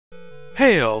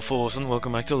Hey all fools, and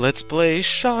welcome back to Let's Play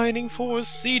Shining Force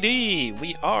CD!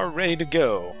 We are ready to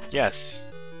go. Yes.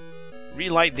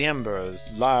 Relight the embers,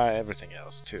 light everything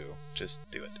else too. Just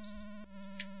do it.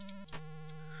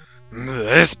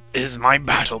 This is my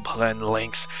battle plan,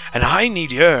 Lynx, and I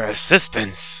need your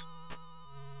assistance.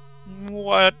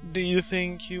 What do you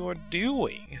think you are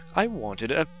doing? I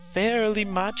wanted a fairly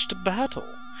matched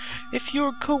battle. If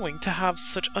you're going to have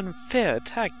such unfair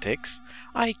tactics,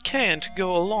 I can't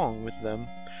go along with them.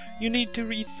 You need to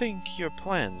rethink your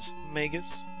plans,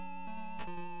 Magus.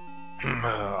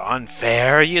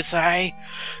 Unfair, you say?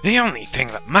 The only thing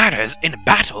that matters in a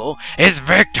battle is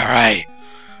victory.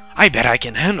 I bet I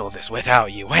can handle this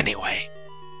without you anyway.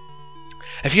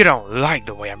 If you don't like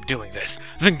the way I'm doing this,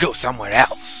 then go somewhere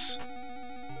else.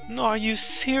 Are you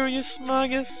serious,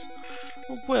 Magus?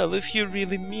 Well, if you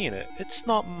really mean it, it's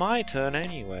not my turn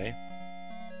anyway.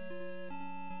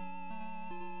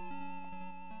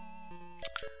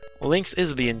 Lynx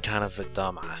is being kind of a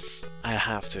dumbass, I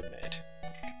have to admit.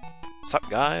 Sup,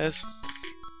 guys?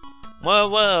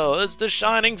 Well, it's the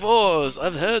Shining Force.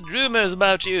 I've heard rumors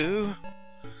about you.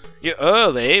 You're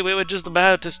early. We were just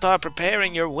about to start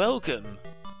preparing your welcome.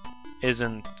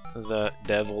 Isn't the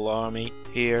Devil Army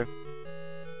here?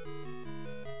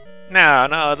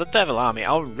 No, the Devil Army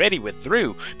already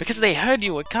withdrew because they heard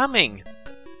you were coming.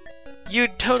 You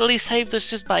totally saved us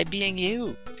just by being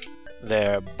you.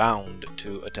 They're bound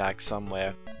to attack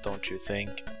somewhere, don't you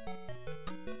think?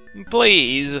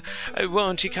 Please,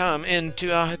 won't you come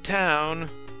into our town?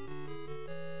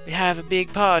 We have a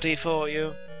big party for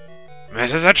you.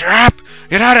 This is a trap!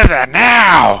 Get out of there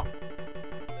now!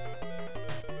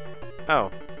 Oh.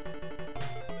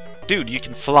 Dude, you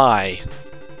can fly.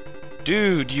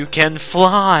 Dude, you can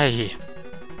fly!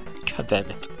 God damn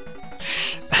it.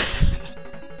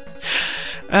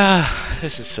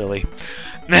 This is silly.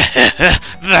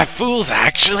 The fools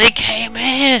actually came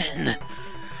in!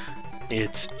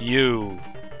 It's you.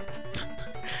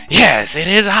 Yes, it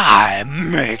is I,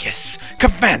 Magus,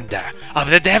 commander of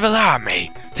the Devil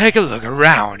Army. Take a look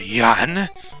around, Jan.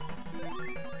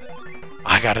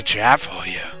 I got a trap for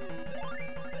you.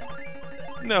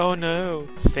 No,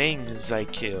 things I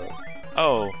kill.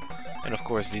 Oh, and of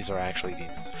course these are actually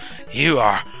demons. You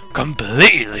are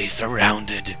completely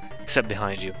surrounded. Except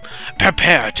behind you.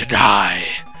 Prepare to die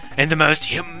in the most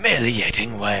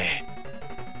humiliating way.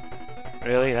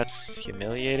 Really? That's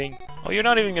humiliating? Oh, you're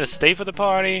not even gonna stay for the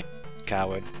party?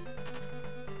 Coward.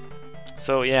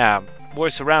 So yeah, we're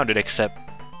surrounded except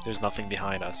there's nothing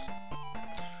behind us.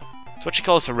 That's what you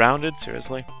call surrounded?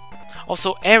 Seriously?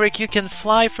 Also, Eric, you can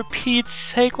fly, for Pete's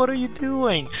sake, what are you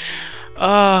doing?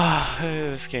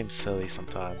 This game's silly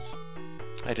sometimes.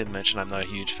 I did mention I'm not a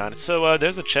huge fan. So,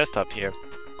 there's a chest up here.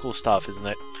 Cool stuff, isn't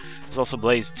it? There's also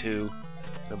Blaze 2.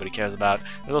 Nobody cares about.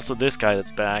 There's also this guy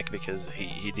that's back because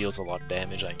he deals a lot of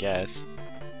damage, I guess.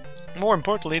 More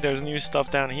importantly, there's new stuff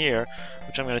down here,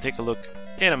 which I'm going to take a look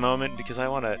in a moment because I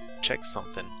want to check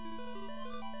something.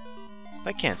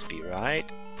 That can't be right.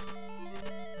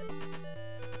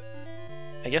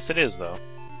 I guess it is, though.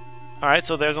 Alright,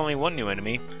 so there's only one new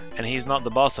enemy, and he's not the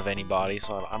boss of anybody,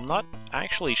 so I'm not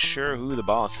actually sure who the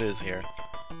boss is here.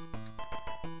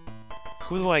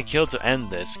 Who do I kill to end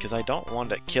this? Because I don't want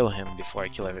to kill him before I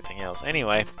kill everything else.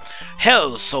 Anyway,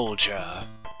 Hell Soldier,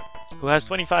 who has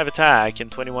 25 attack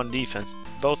and 21 defense,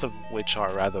 both of which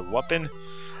are rather whopping.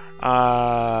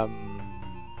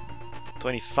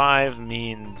 25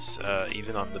 means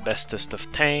even on the bestest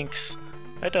of tanks,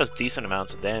 that does decent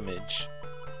amounts of damage.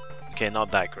 Okay,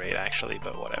 not that great actually,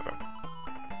 but whatever.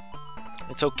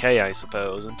 It's okay, I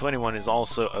suppose, and 21 is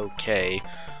also okay,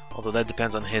 although that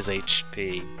depends on his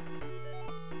HP.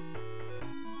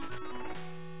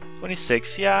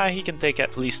 26, yeah, he can take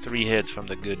at least 3 hits from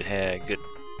the good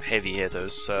heavy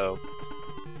hitters, so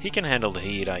he can handle the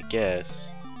heat, I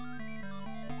guess.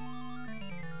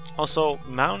 Also,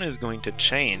 Mount is going to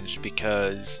change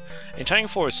because in Shining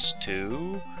Force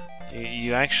 2,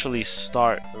 you actually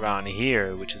start around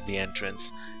here, which is the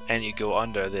entrance, and you go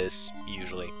under this,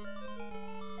 usually.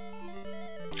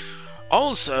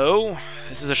 Also,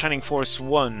 this is a Shining Force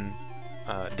 1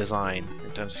 design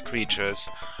in terms of creatures.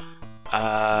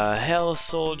 Hell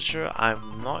Soldier,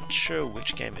 I'm not sure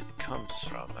which game it comes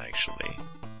from, actually.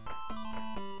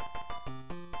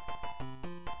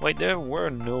 Wait, there were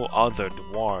no other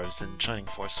dwarves in Shining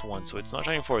Force 1, so it's not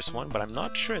Shining Force 1, but I'm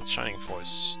not sure it's Shining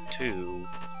Force 2.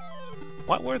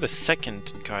 What were the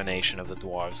second incarnation of the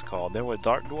dwarves called? There were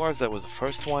Dark Dwarves, that was the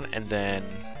first one, and then...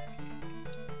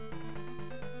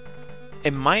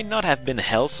 It might not have been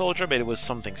Hell Soldier, but it was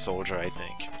something Soldier, I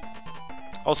think.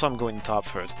 Also, I'm going top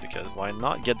first, because why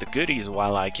not get the goodies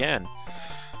while I can?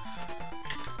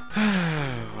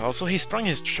 Also, he sprung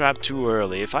his trap too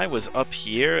early. If I was up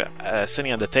here,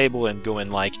 sitting at the table and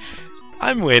going like,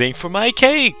 I'm waiting for my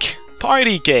cake!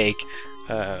 Party cake!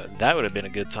 That would have been a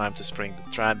good time to spring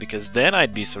the trap, because then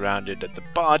I'd be surrounded at the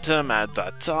bottom, at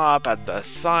the top, at the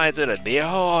sides. It'd be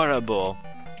horrible.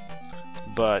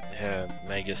 But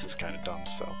Magus is kind of dumb,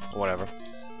 so whatever.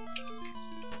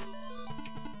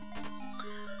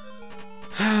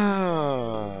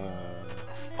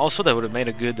 Also, that would have made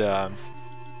a good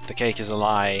the cake is a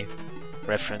lie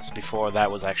reference before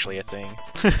that was actually a thing.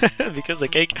 Because the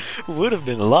cake would have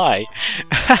been a lie.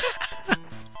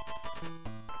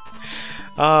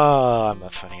 Oh, I'm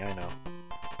not funny, I know.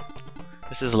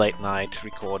 This is late night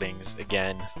recordings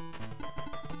again.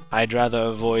 I'd rather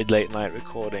avoid late night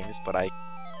recordings, but I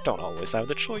don't always have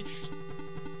the choice.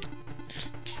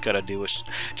 Just gotta do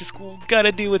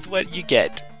with what you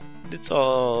get. That's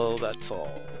all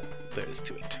there is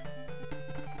to it.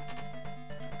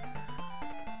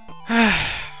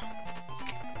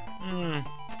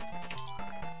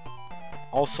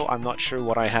 Also, I'm not sure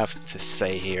what I have to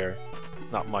say here.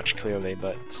 Not much, clearly,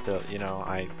 but still, you know,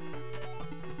 I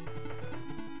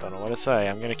don't know what to say.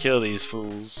 I'm gonna kill these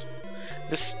fools.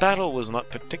 This battle was not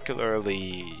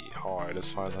particularly hard, as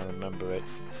far as I remember it.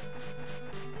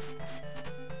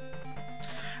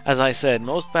 As I said,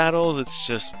 most battles, it's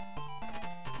just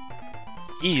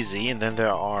easy, and then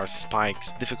there are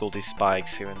spikes, difficulty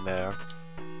spikes here and there,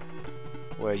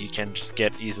 where you can just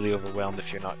get easily overwhelmed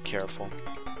if you're not careful.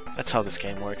 That's how this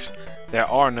game works. There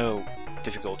are no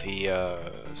difficulty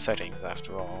settings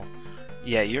after all.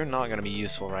 Yeah, you're not gonna be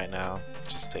useful right now.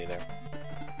 Just stay there.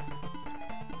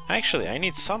 Actually, I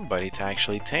need somebody to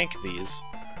actually tank these,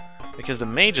 because the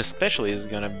mage especially is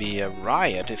gonna be a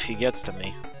riot if he gets to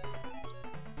me.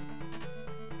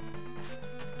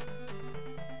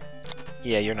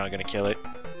 Yeah, you're not gonna kill it.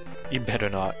 You better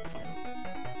not.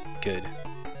 Good.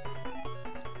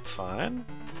 It's fine.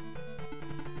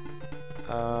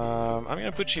 I'm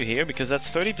gonna put you here because that's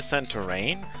 30%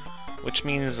 terrain, which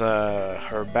means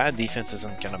her bad defense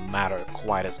isn't gonna matter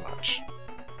quite as much.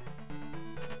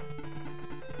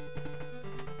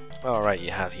 Alright,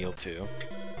 you have heal too.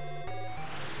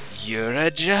 You're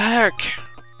a jerk!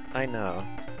 I know.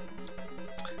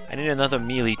 I need another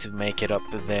melee to make it up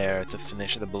there to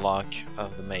finish the block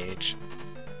of the mage.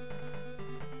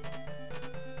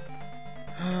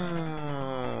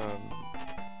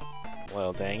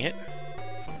 Well, dang it.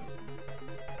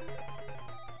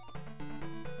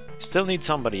 Still need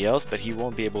somebody else, but he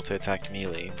won't be able to attack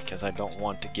melee, because I don't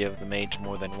want to give the mage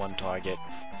more than one target.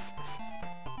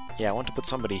 Yeah, I want to put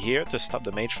somebody here to stop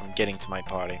the mage from getting to my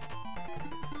party.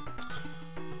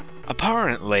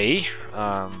 Apparently,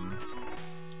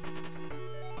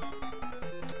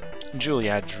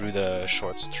 Julia drew the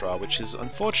short straw, which is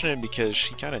unfortunate because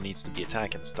she kinda needs to be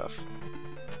attacking stuff.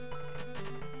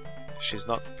 She's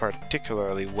not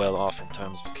particularly well off in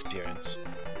terms of experience.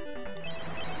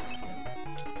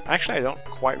 Actually, I don't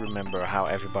quite remember how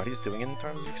everybody's doing in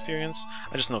terms of experience.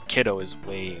 I just know Kiddo is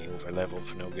way over leveled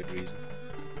for no good reason.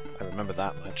 I remember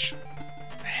that much.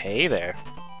 Hey there.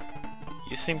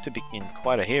 You seem to be in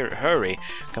quite a hurry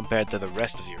compared to the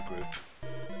rest of your group.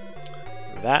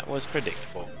 That was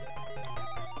predictable.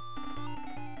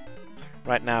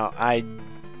 Right now, I'd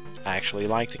actually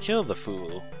like to kill the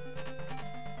fool.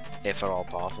 If at all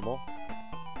possible.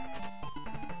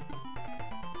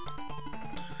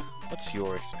 What's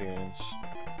your experience?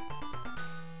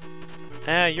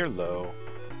 You're low.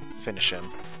 Finish him.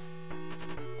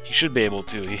 He should be able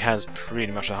to. He has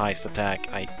pretty much the highest attack,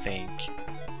 I think.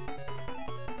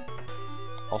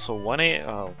 Also, 1A...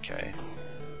 Oh, okay.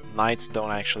 Knights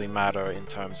don't actually matter in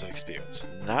terms of experience.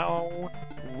 Now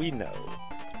we know.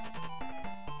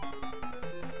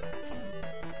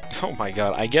 Oh my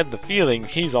god, I get the feeling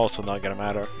he's also not gonna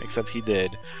matter, except he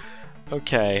did.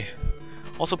 Okay.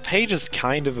 Also, Paige is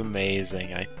kind of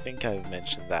amazing. I think I've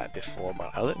mentioned that before,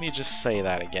 but let me just say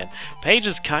that again. Paige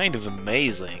is kind of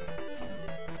amazing.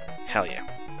 Hell yeah.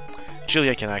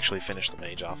 Julia can actually finish the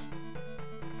mage off.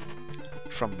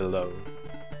 From below.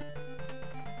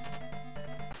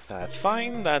 That's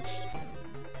fine, that's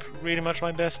pretty much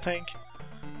my best tank.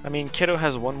 I mean, Kiddo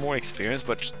has one more experience,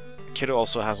 but Kiddo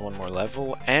also has one more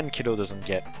level, and Kiddo doesn't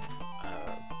get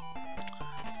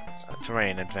a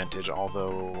terrain advantage,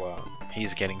 although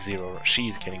she's getting 0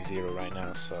 right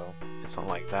now, so it's not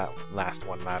like that last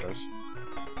one matters.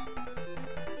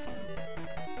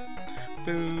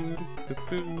 You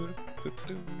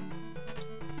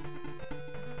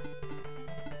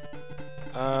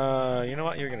know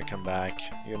what? You're gonna come back.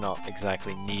 You're not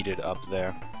exactly needed up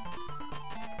there.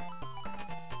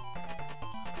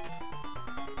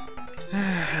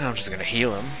 And I'm just gonna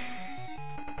heal him.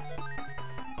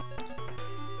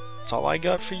 That's all I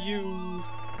got for you.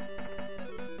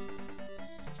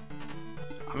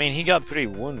 I mean, he got pretty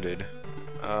wounded.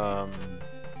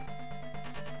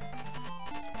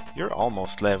 You're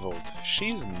almost leveled.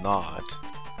 She's not.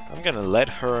 I'm gonna let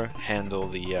her handle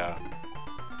the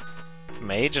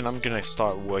mage, and I'm gonna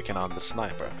start working on the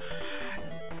sniper.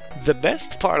 The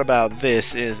best part about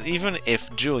this is, even if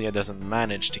Julia doesn't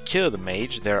manage to kill the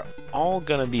mage, they're all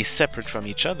gonna be separate from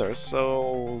each other,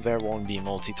 so there won't be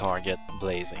multi-target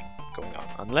blazing going on.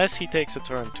 Unless he takes a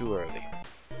turn too early.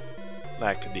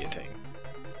 That could be a thing.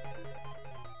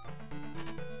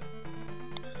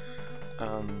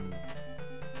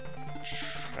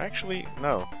 Actually,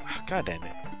 no. God damn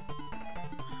it.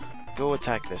 Go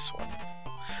attack this one.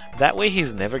 That way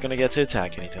he's never gonna get to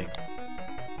attack anything.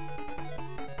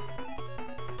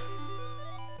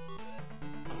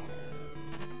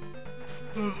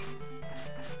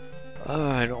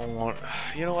 I don't want...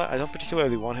 You know what? I don't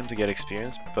particularly want him to get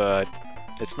experience, but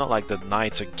it's not like the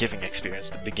knights are giving experience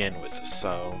to begin with,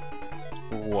 so...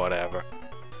 whatever.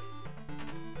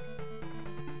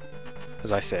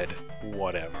 As I said,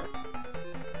 whatever.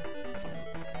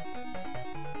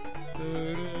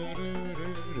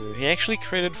 He actually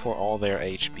critted for all their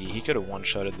HP. He could have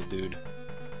one-shotted the dude.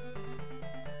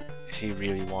 If he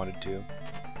really wanted to.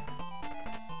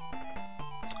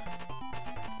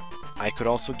 I could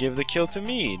also give the kill to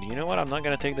Mead. You know what? I'm not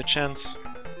gonna take the chance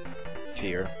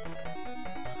here.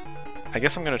 I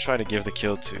guess I'm gonna try to give the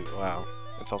kill to... Wow.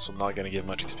 It's also not gonna give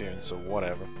much experience, so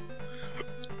whatever.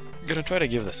 I'm gonna try to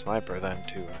give the sniper then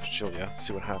to Julia.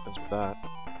 See what happens with that.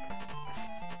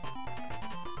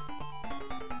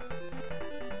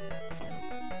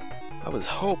 I was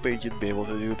hoping you'd be able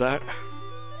to do that.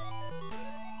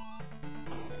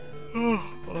 Oh,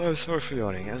 I'm sorry for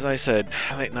yawning. As I said,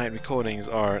 late night recordings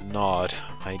are not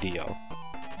ideal.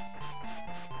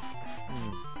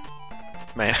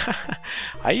 Man,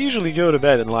 I usually go to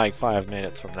bed in like 5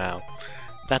 minutes from now.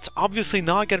 That's obviously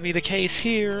not gonna be the case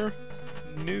here.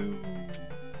 No.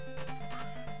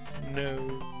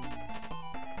 No.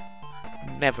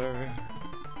 Never.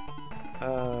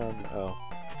 Oh.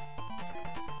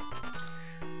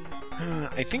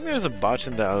 I think there's a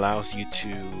button that allows you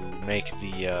to make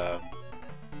the,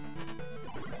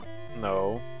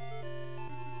 No.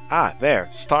 Ah, there!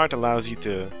 Start allows you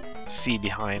to see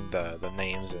behind the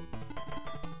names and,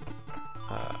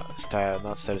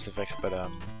 not status effects, but,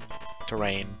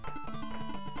 terrain,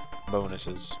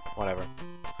 bonuses, whatever.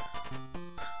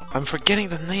 I'm forgetting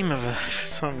the name of it for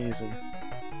some reason.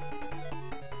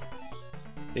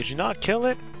 Did you not kill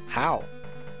it? How?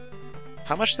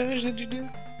 How much damage did you do?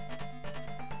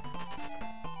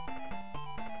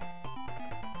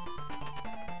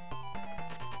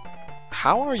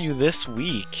 How are you this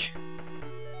weak?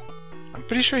 I'm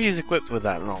pretty sure he's equipped with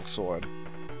that long sword.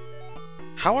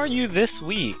 How are you this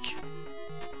weak?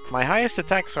 My highest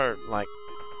attacks are like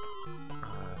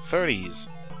 30s.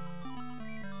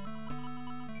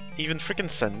 Even frickin'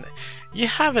 Sen. You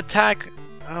have attack.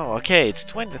 Oh, okay, it's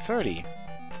 20 to 30.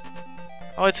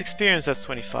 Oh, it's experience that's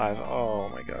 25. Oh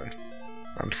my god.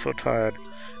 I'm so tired.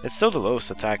 It's still the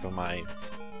lowest attack of my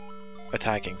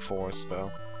attacking force,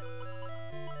 though.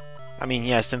 I mean,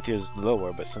 yeah, Cynthia's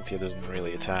lower, but Cynthia doesn't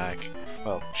really attack.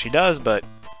 Well, she does, but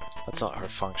that's not her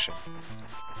function.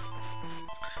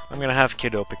 I'm gonna have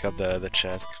Kiddo pick up the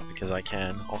chest, because I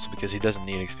can. Also because he doesn't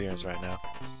need experience right now.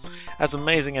 As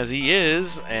amazing as he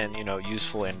is, and, you know,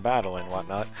 useful in battle and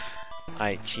whatnot,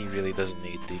 he really doesn't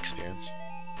need the experience.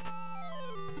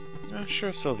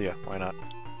 Sure, Sylvia, why not?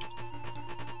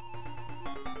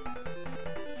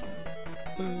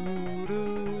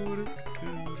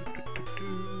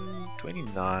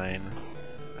 29.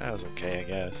 That was okay, I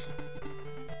guess.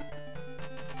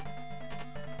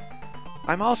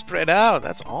 I'm all spread out!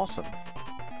 That's awesome.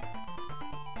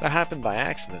 That happened by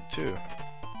accident, too.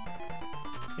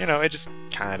 You know, it just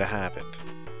kinda happened.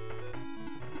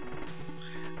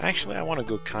 Actually, I want to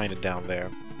go kinda down there.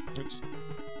 Oops.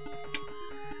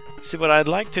 See, what I'd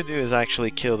like to do is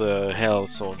actually kill the Hell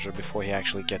Soldier before he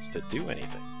actually gets to do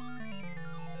anything.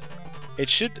 It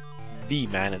should be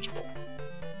manageable.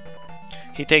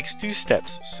 He takes 2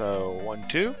 steps, so 1,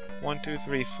 2, 1, 2,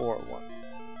 3, 4, 1.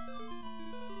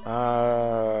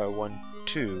 1,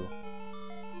 2.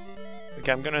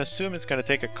 Okay, I'm gonna assume it's gonna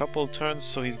take a couple turns,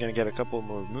 so he's gonna get a couple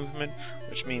more movement,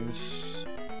 which means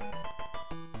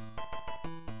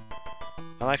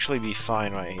I'll actually be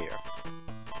fine right here.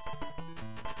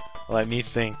 Let me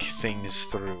think things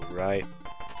through, right?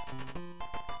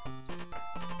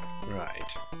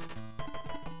 Right.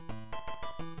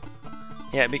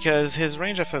 Yeah, because his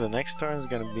range after the next turn is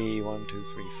gonna be 1, 2,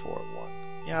 3, 4, 1.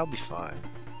 Yeah, I'll be fine.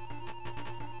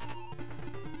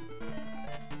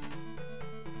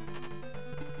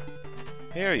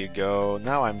 Here you go.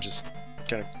 Now I'm just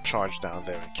gonna charge down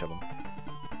there and kill him.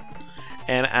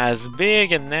 And as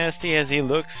big and nasty as he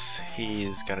looks,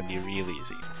 he's gonna be real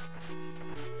easy.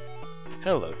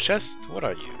 Hello, chest. What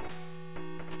are you?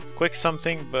 Quick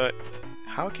something, but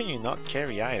how can you not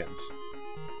carry items?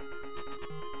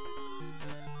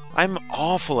 I'm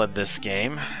awful at this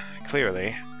game,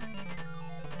 clearly.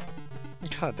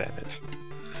 God damn it.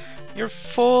 You're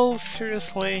full?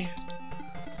 Seriously?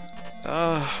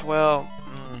 Well,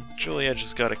 Julia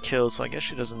just got a kill, so I guess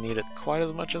she doesn't need it quite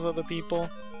as much as other people.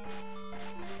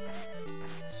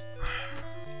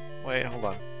 Wait, hold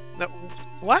on. No,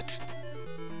 what?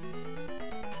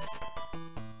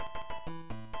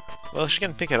 Well, she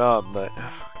can pick it up, but...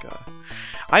 oh, God.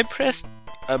 I pressed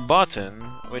a button,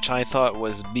 which I thought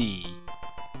was B,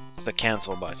 the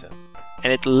cancel button.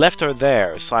 And it left her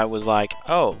there, so I was like,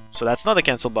 oh, so that's not a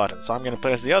cancel button, so I'm gonna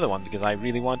press the other one because I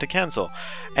really want to cancel.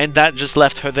 And that just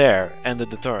left her there, ended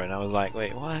the turn. I was like,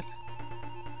 wait, what?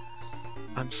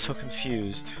 I'm so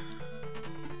confused.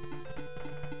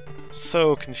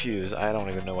 So confused, I don't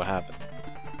even know what happened.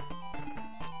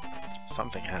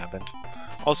 Something happened.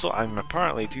 Also, I'm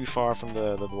apparently too far from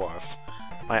the dwarf.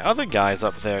 My other guys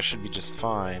up there should be just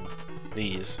fine.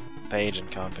 These, Page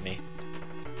and company.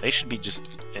 They should be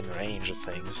just in range of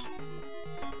things.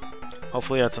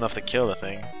 Hopefully that's enough to kill the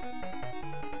thing.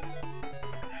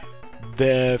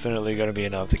 Definitely gonna be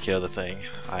enough to kill the thing.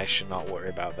 I should not worry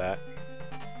about that.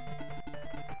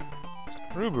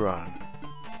 Ruberon.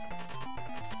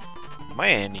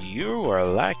 Man, you are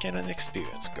lacking in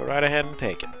experience. Go right ahead and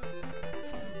take it.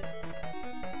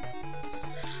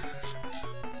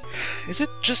 Is it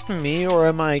just me, or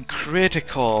am I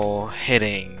critical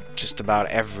hitting just about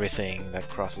everything that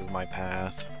crosses my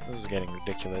path? This is getting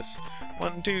ridiculous.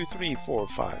 1, 2, 3, 4,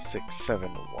 5, 6, 7,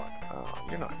 1. Oh,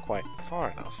 you're not quite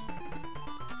far enough.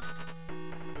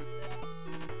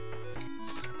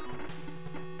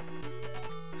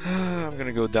 I'm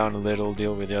gonna go down a little,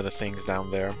 deal with the other things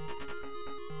down there.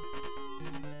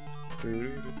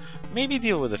 Maybe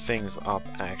deal with the things up,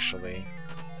 actually.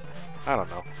 I don't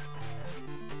know.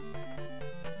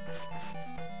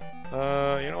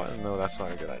 You know what? No, that's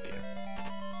not a good idea.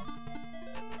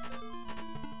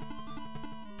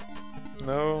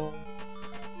 No.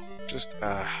 Just,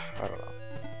 I don't know.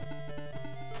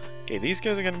 Okay, these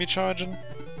guys are gonna be charging.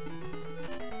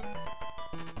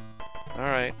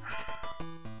 Alright.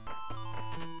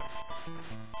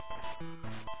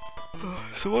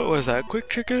 So what was that? Quick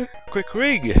trigger? Quick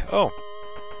rig! Oh!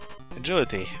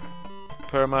 Agility.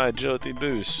 Perma agility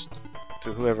boost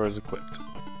to whoever is equipped.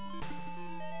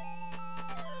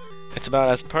 It's about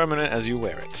as permanent as you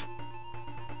wear it.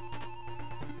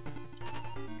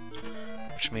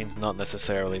 Which means not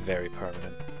necessarily very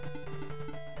permanent.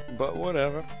 But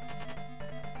whatever.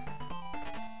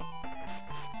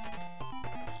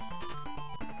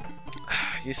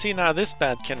 You see, now this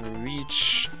bat can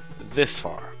reach this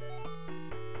far.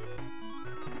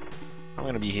 I'm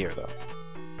gonna be here though.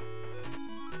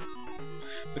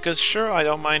 Because sure, I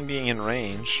don't mind being in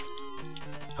range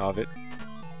of it.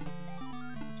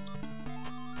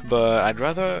 But I'd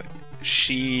rather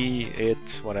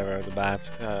whatever, the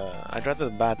bat, I'd rather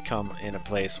the bat come in a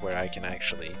place where I can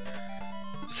actually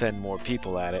send more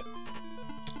people at it.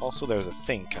 Also, there's a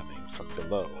thing coming from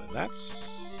below, and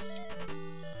that's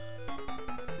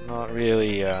not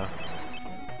really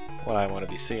what I want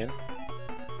to be seeing.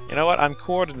 You know what? I'm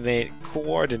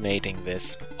coordinating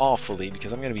this awfully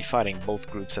because I'm going to be fighting both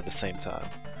groups at the same time.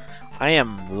 I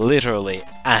am literally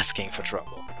asking for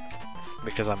trouble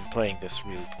because I'm playing this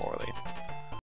really poorly.